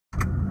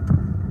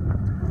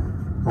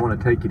want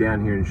to take you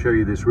down here and show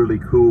you this really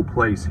cool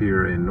place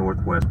here in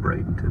northwest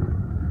Bradenton.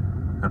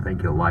 I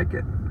think you'll like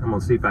it. I'm going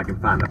to see if I can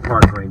find a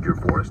park ranger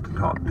for us to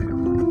talk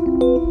to.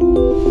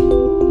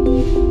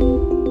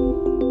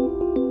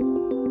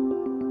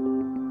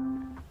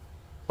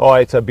 Oh,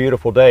 it's a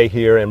beautiful day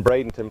here in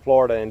Bradenton,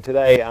 Florida, and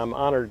today I'm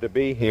honored to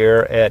be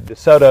here at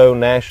DeSoto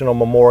National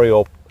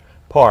Memorial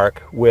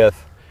Park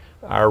with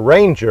our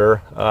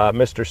ranger,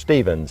 Mr.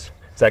 Stevens.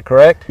 Is that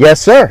correct?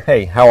 Yes, sir.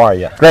 Hey, how are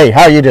you? Great.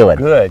 How are you doing?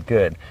 Good,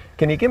 good.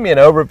 Can you give me an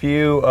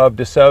overview of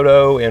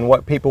DeSoto and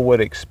what people would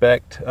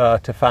expect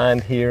to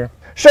find here?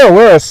 Sure.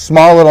 We're a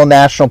small little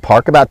national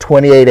park, about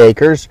 28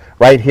 acres,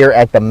 right here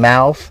at the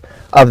mouth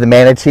of the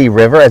Manatee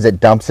River as it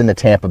dumps into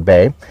Tampa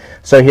Bay.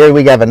 So here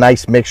we have a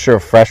nice mixture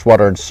of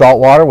freshwater and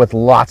saltwater with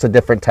lots of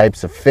different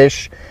types of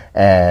fish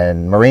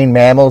and marine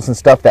mammals and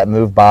stuff that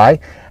move by.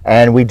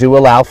 And we do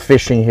allow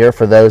fishing here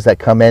for those that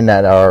come in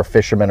that are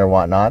fishermen or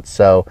whatnot.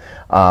 So,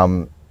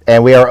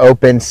 and we are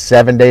open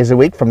 7 days a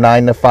week from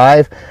 9 to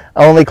 5.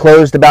 Only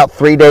closed about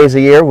 3 days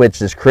a year,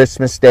 which is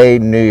Christmas Day,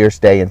 New Year's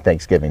Day, and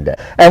Thanksgiving Day.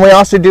 And we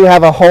also do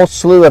have a whole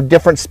slew of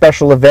different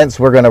special events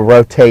we're going to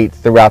rotate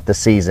throughout the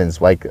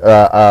seasons, like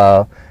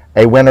a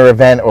winter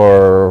event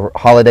or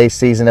holiday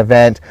season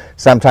event.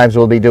 Sometimes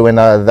we'll be doing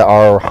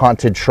our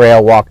haunted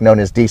trail walk known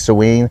as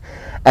DeSoto,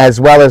 as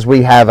well as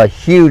we have a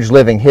huge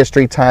living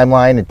history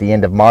timeline at the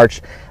end of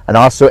March. And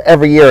also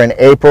every year in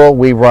April,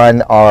 we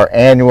run our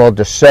annual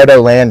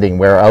DeSoto landing,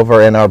 where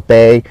over in our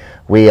bay,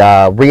 we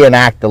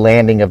reenact the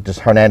landing of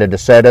Hernando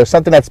DeSoto,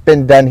 something that's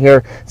been done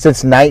here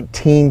since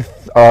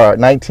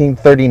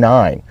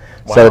 1939.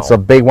 Wow. So it's a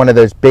big one of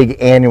those big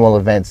annual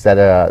events that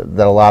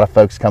a lot of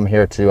folks come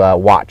here to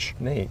watch.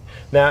 Neat.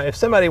 Now, if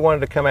somebody wanted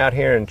to come out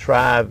here and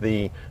try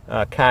the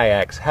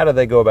kayaks, how do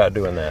they go about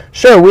doing that?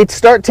 Sure, we'd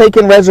start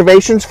taking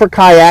reservations for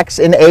kayaks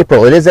in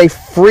April. It is a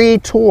free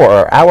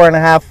tour,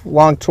 hour-and-a-half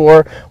long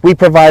tour. We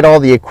provide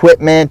all the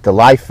equipment, the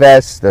life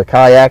vests, the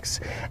kayaks,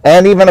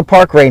 and even a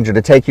park ranger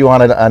to take you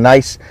on a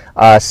nice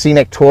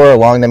scenic tour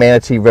along the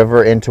Manatee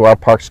River into our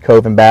Parks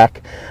Cove and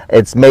back.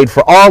 It's made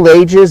for all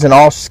ages and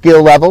all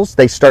skill levels.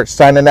 They start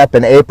signing up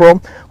in April.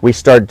 We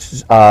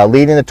start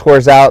leading the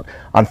tours out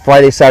on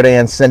Friday, Saturday,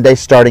 and Sunday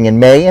starting in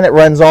May, and it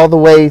runs all the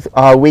way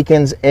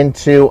weekends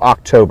into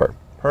October.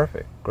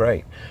 Perfect.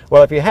 Great.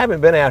 Well, if you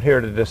haven't been out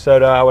here to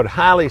DeSoto, I would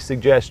highly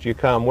suggest you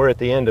come. We're at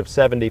the end of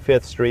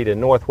 75th Street in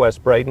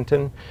Northwest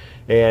Bradenton.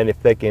 And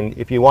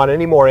if you want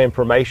any more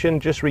information,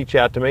 just reach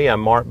out to me. I'm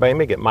Mark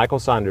Boehmig at Michael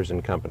Saunders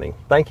 & Company.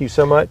 Thank you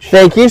so much.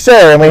 Thank you,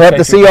 sir. And we hope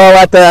to see you all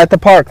at the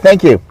park.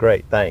 Thank you.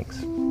 Great.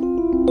 Thanks.